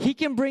 he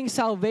can bring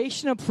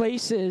salvation to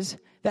places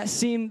that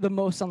seem the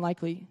most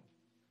unlikely.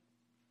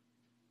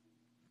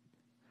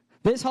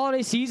 This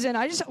holiday season,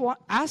 I just want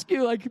to ask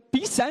you, like,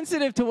 be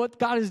sensitive to what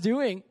God is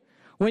doing.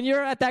 When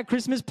you're at that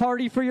Christmas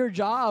party for your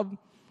job,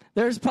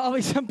 there's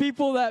probably some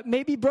people that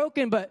may be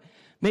broken, but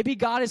maybe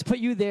God has put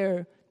you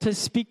there to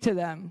speak to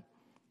them.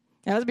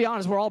 And let's be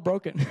honest, we're all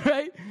broken,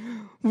 right?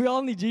 We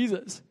all need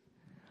Jesus.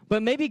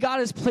 But maybe God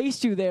has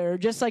placed you there,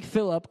 just like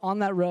Philip, on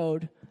that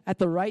road at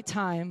the right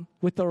time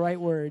with the right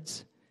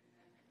words.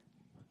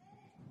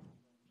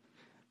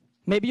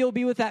 Maybe you'll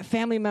be with that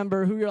family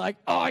member who you're like,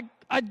 oh,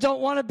 I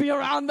don't want to be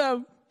around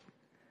them.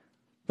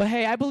 But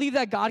hey, I believe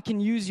that God can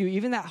use you,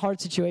 even that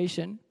hard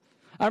situation.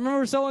 I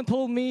remember someone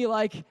told me,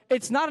 like,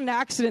 it's not an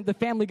accident the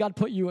family God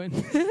put you in.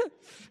 Isn't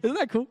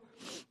that cool?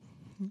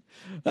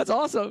 That's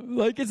awesome.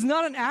 Like, it's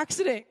not an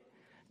accident.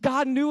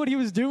 God knew what he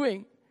was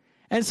doing.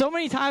 And so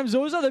many times,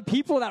 those are the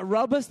people that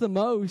rub us the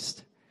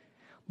most.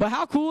 But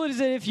how cool is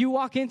it if you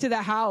walk into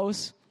that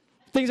house,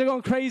 things are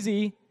going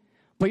crazy,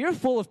 but you're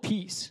full of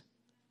peace?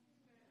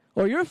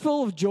 Or you're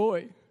full of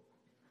joy?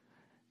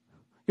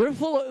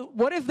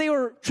 What if they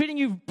were treating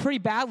you pretty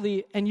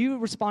badly and you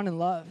respond in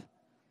love?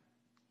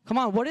 Come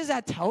on, what does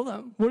that tell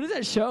them? What does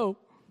that show?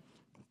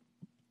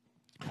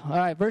 All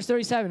right, verse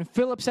 37.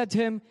 Philip said to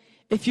him,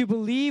 if you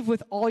believe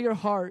with all your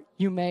heart,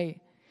 you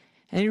may.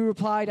 And he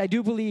replied, I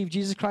do believe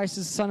Jesus Christ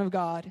is the Son of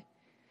God.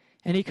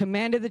 And he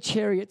commanded the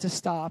chariot to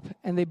stop,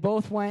 and they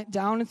both went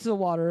down into the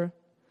water,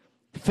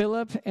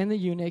 Philip and the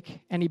eunuch,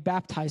 and he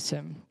baptized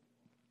him.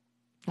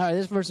 All right,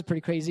 this verse is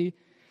pretty crazy.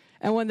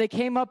 And when they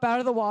came up out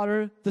of the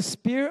water, the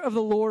Spirit of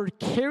the Lord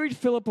carried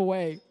Philip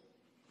away.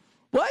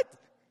 What?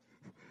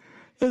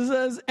 It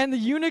says, and the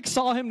eunuch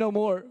saw him no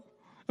more.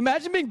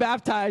 Imagine being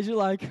baptized. You're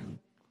like,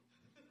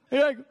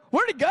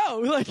 where'd it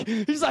go? Like,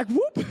 he's like,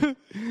 whoop.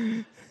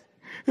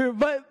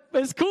 But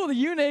it's cool. The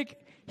eunuch,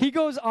 he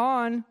goes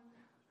on.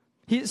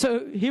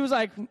 So he was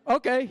like,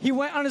 okay. He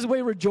went on his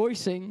way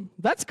rejoicing.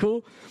 That's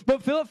cool.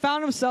 But Philip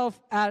found himself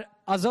at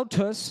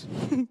Azotus,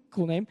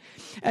 cool name,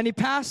 and he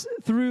passed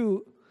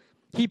through.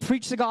 He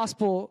preached the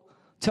gospel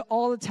to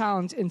all the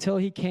towns until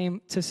he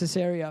came to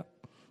Caesarea.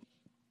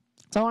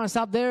 So I want to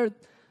stop there.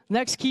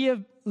 Next key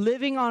of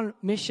living on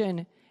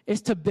mission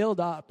is to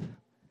build up.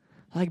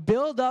 Like,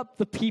 build up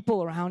the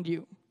people around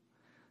you.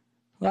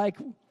 Like,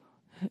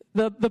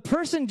 the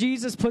person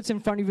Jesus puts in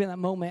front of you in that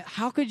moment,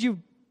 how could you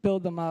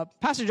build them up?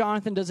 Pastor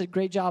Jonathan does a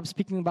great job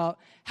speaking about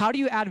how do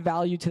you add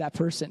value to that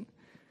person?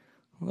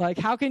 Like,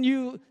 how can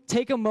you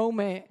take a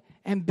moment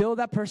and build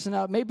that person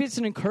up? Maybe it's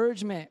an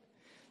encouragement.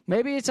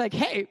 Maybe it's like,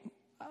 hey,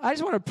 I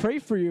just want to pray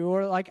for you.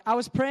 Or like, I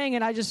was praying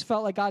and I just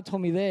felt like God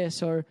told me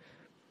this. Or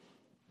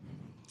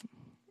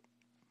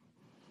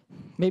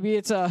maybe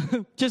it's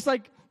just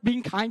like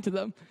being kind to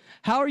them.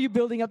 How are you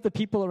building up the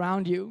people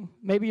around you?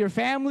 Maybe your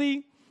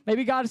family.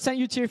 Maybe God sent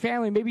you to your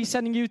family. Maybe he's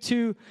sending you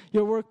to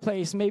your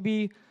workplace.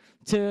 Maybe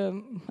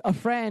to a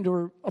friend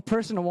or a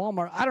person at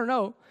Walmart. I don't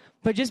know.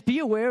 But just be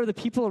aware of the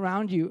people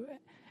around you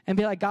and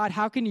be like, God,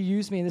 how can you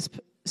use me in this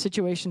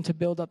situation to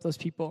build up those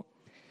people?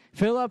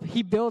 Philip,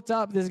 he built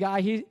up this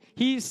guy.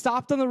 He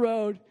stopped on the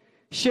road,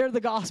 shared the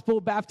gospel,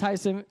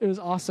 baptized him. It was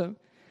awesome.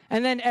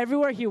 And then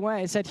everywhere he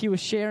went, it said he was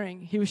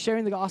sharing. He was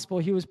sharing the gospel.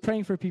 He was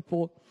praying for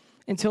people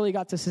until he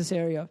got to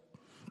Caesarea.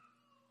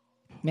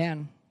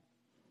 Man,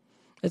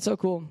 it's so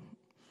cool.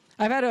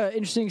 I've had an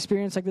interesting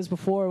experience like this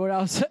before where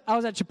I was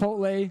at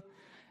Chipotle,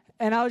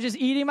 and I was just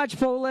eating my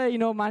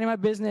Chipotle, minding my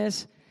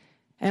business.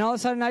 And all of a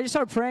sudden, I just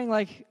started praying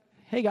like,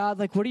 hey, God,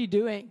 like, what are you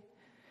doing?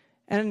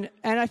 And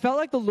I felt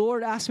like the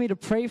Lord asked me to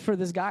pray for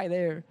this guy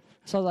there.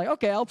 So I was like,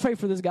 okay, I'll pray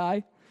for this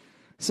guy.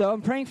 So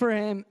I'm praying for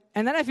him.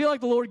 And then I feel like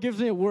the Lord gives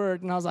me a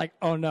word. And I was like,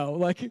 oh, no.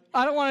 Like,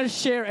 I don't want to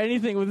share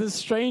anything with this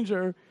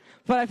stranger.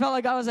 But I felt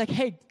like God was like,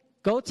 hey,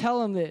 go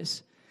tell him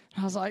this.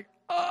 And I was like,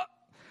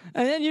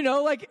 And then,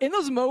 like, in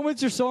those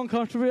moments, you're so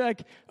uncomfortable. You're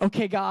like,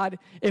 okay, God,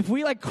 if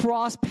we, like,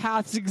 cross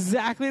paths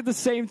exactly at the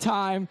same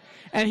time,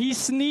 and he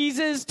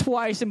sneezes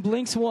twice and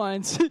blinks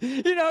once,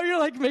 you're,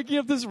 like, making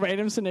up this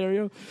random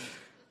scenario.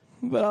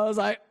 But I was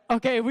like,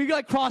 okay, if we,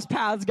 like, cross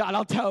paths, God,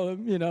 I'll tell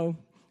him,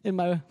 in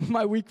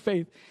my weak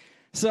faith.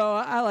 So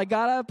I, like,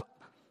 got up.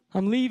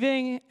 I'm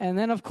leaving. And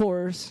then, of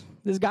course,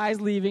 this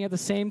guy's leaving at the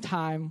same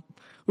time.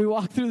 We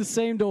walk through the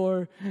same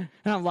door. And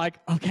I'm like,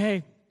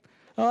 okay.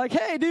 I'm like,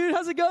 hey, dude,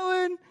 how's it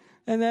going?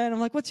 And then I'm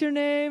like, what's your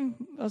name?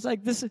 I was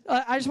like,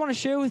 I just want to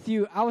share with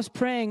you. I was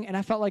praying, and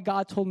I felt like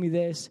God told me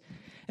this.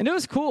 And it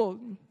was cool.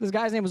 This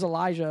guy's name was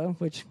Elijah,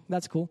 which,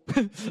 that's cool.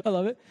 I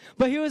love it.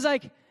 But he was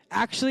like,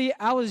 actually,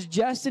 I was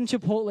just in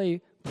Chipotle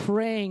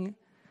praying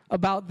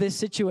about this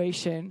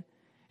situation,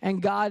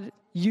 and God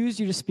used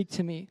you to speak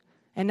to me.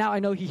 And now I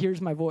know he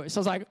hears my voice. I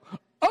was like,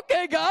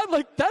 okay, God,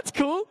 like, that's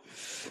cool.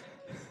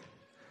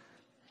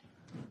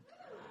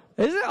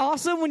 Isn't it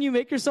awesome when you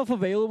make yourself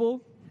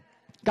available?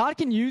 God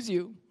can use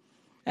you.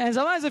 And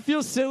sometimes it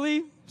feels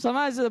silly.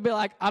 Sometimes it'll be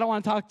like, I don't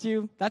want to talk to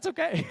you. That's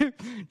okay.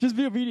 Just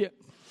be obedient.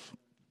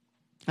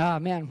 Ah,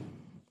 man.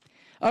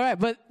 All right,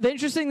 but the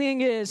interesting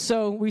thing is,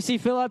 so we see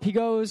Philip. He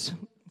goes,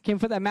 can you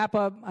put that map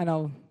up? I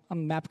know, I'm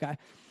a map guy.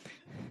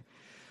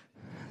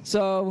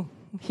 So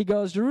he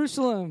goes,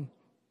 Jerusalem.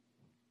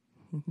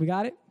 We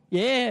got it?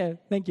 Yeah,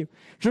 thank you.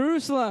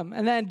 Jerusalem.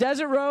 And then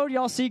Desert Road,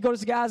 y'all see, go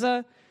to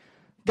Gaza.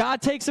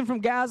 God takes him from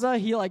Gaza.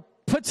 He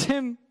puts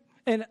him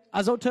in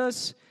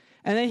Azotus.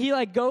 And then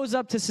he goes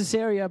up to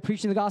Caesarea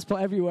preaching the gospel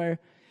everywhere.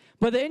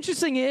 But the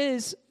interesting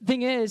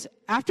thing is,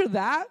 after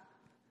that,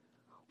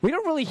 we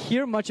don't really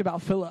hear much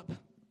about Philip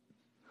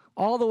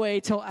all the way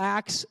till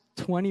Acts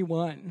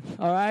 21,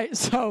 all right?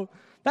 So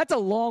that's a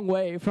long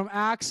way from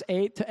Acts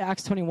 8 to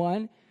Acts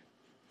 21.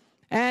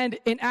 And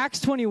in Acts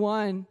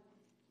 21,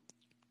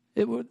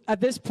 at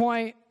this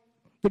point,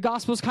 the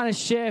Gospels kind of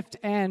shift,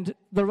 and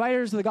the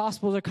writers of the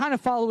Gospels are kind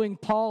of following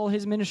Paul,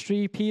 his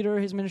ministry, Peter,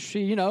 his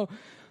ministry,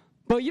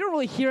 But you don't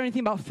really hear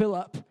anything about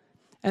Philip.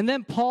 And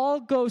then Paul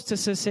goes to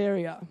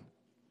Caesarea.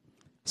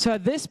 So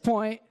at this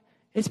point,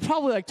 it's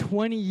probably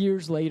 20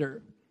 years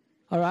later,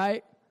 all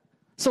right?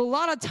 So a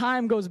lot of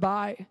time goes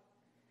by.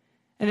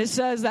 And it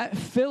says that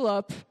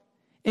Philip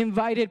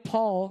invited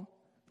Paul.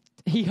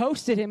 He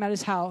hosted him at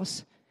his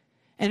house.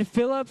 And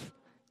Philip,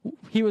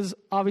 he was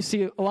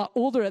obviously a lot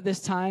older at this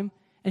time,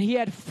 and he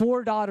had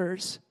 4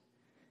 daughters.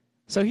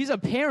 So he's a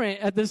parent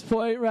at this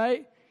point,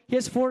 right? He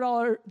has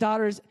 4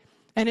 daughters,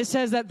 and it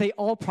says that they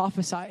all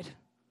prophesied.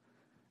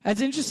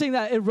 It's interesting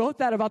that it wrote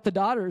that about the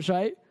daughters,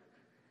 right?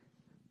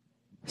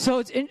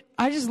 So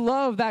I just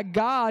love that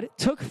God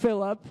took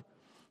Philip.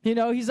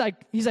 He's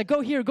like,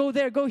 go here, go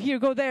there, go here,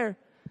 go there.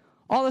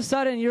 All of a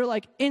sudden, you're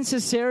in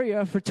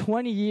Caesarea for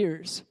 20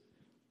 years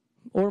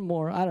or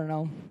more. I don't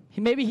know.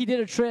 Maybe he did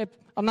a trip.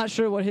 I'm not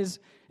sure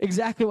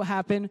exactly what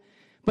happened.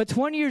 But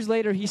 20 years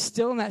later, he's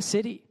still in that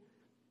city.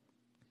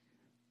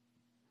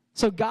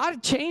 So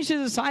God changed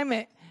his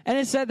assignment, and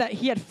it said that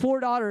he had 4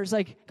 daughters.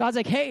 God's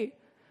like, hey,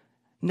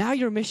 now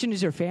your mission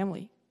is your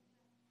family.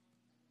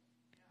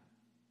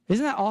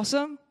 Isn't that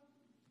awesome?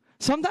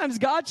 Sometimes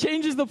God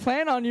changes the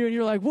plan on you, and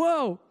you're like,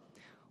 whoa.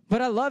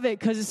 But I love it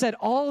because it said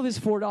all of his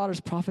 4 daughters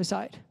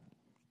prophesied.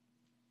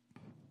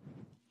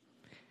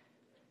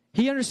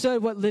 He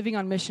understood what living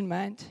on mission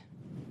meant.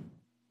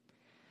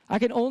 I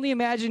can only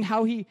imagine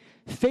how he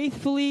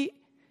faithfully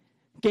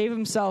gave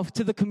himself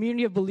to the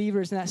community of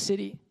believers in that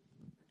city.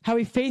 How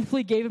he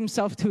faithfully gave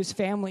himself to his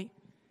family.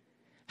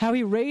 How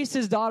he raised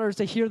his daughters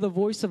to hear the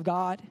voice of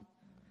God.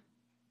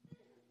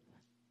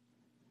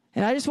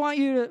 And I just want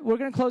we're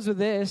going to close with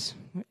this.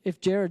 If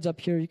Jared's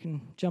up here, you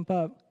can jump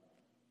up.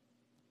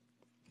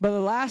 But the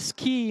last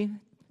key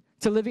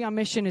to living on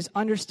mission is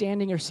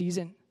understanding your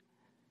season.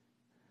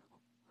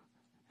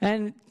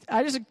 And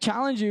I just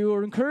challenge you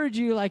or encourage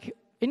you,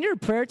 in your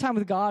prayer time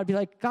with God, be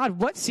like, God,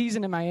 what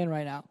season am I in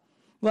right now?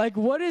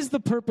 What is the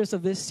purpose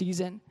of this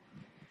season?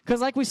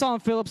 Because like we saw in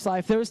Philip's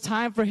life, there was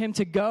time for him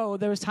to go.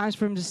 There was times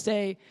for him to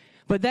stay.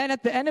 But then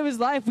at the end of his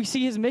life, we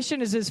see his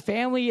mission is his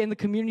family and the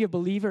community of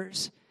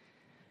believers.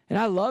 And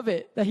I love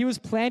it that he was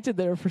planted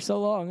there for so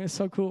long. It's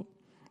so cool.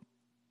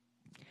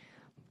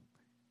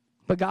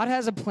 But God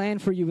has a plan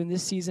for you in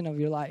this season of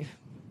your life.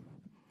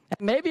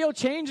 And maybe it'll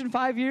change in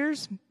 5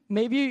 years.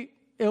 Maybe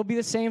it'll be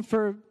the same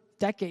for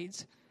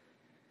decades.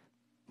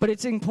 But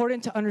it's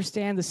important to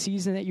understand the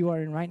season that you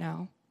are in right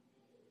now.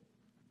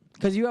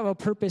 Because you have a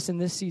purpose in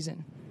this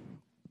season.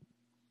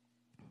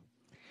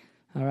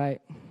 All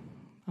right.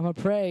 I'm going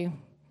to pray.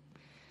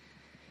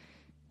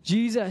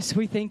 Jesus,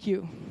 we thank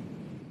you.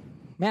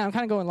 Man, I'm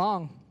kind of going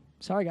long.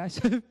 Sorry, guys.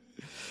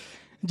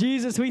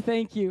 Jesus, we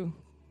thank you.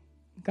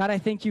 God, I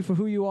thank you for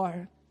who you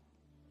are.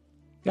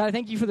 God, I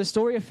thank you for the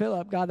story of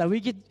Philip, God, that we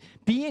could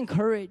be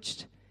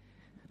encouraged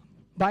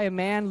by a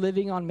man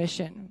living on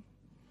mission.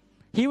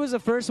 He was the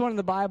first one in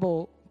the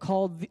Bible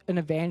called an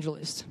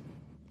evangelist.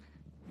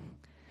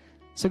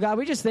 So, God,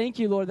 we just thank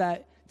you, Lord,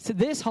 that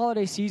this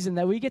holiday season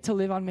that we get to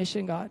live on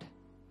mission, God.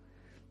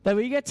 That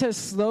we get to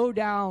slow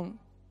down,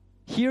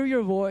 hear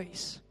your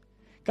voice.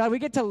 God, we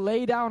get to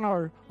lay down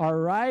our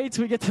rights.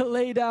 We get to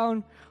lay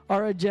down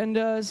our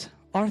agendas,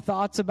 our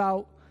thoughts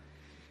about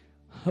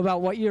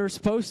what you're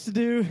supposed to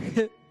do.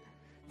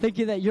 Thank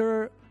you that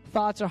your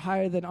thoughts are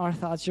higher than our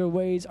thoughts. Your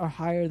ways are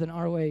higher than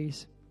our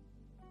ways.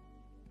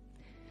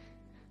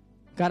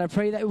 God, I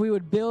pray that we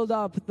would build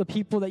up the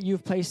people that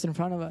you've placed in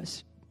front of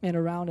us and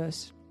around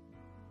us.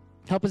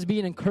 Help us be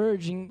an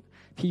encouraging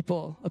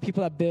people, a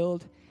people that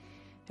build,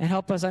 and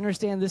help us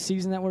understand this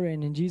season that we're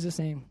in Jesus'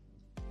 name,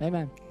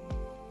 amen.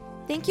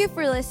 Thank you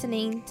for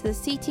listening to the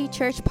CT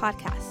Church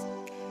podcast.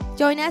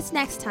 Join us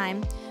next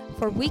time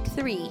for week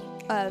 3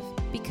 of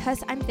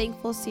Because I'm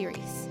Thankful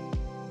series.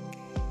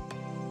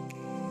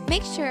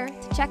 Make sure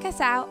to check us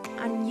out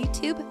on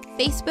YouTube,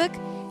 Facebook,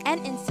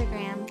 and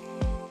Instagram,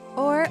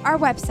 or our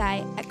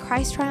website at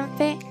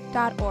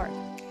christtriumphant.org.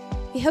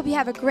 We hope you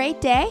have a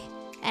great day,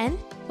 and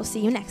we'll see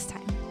you next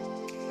time.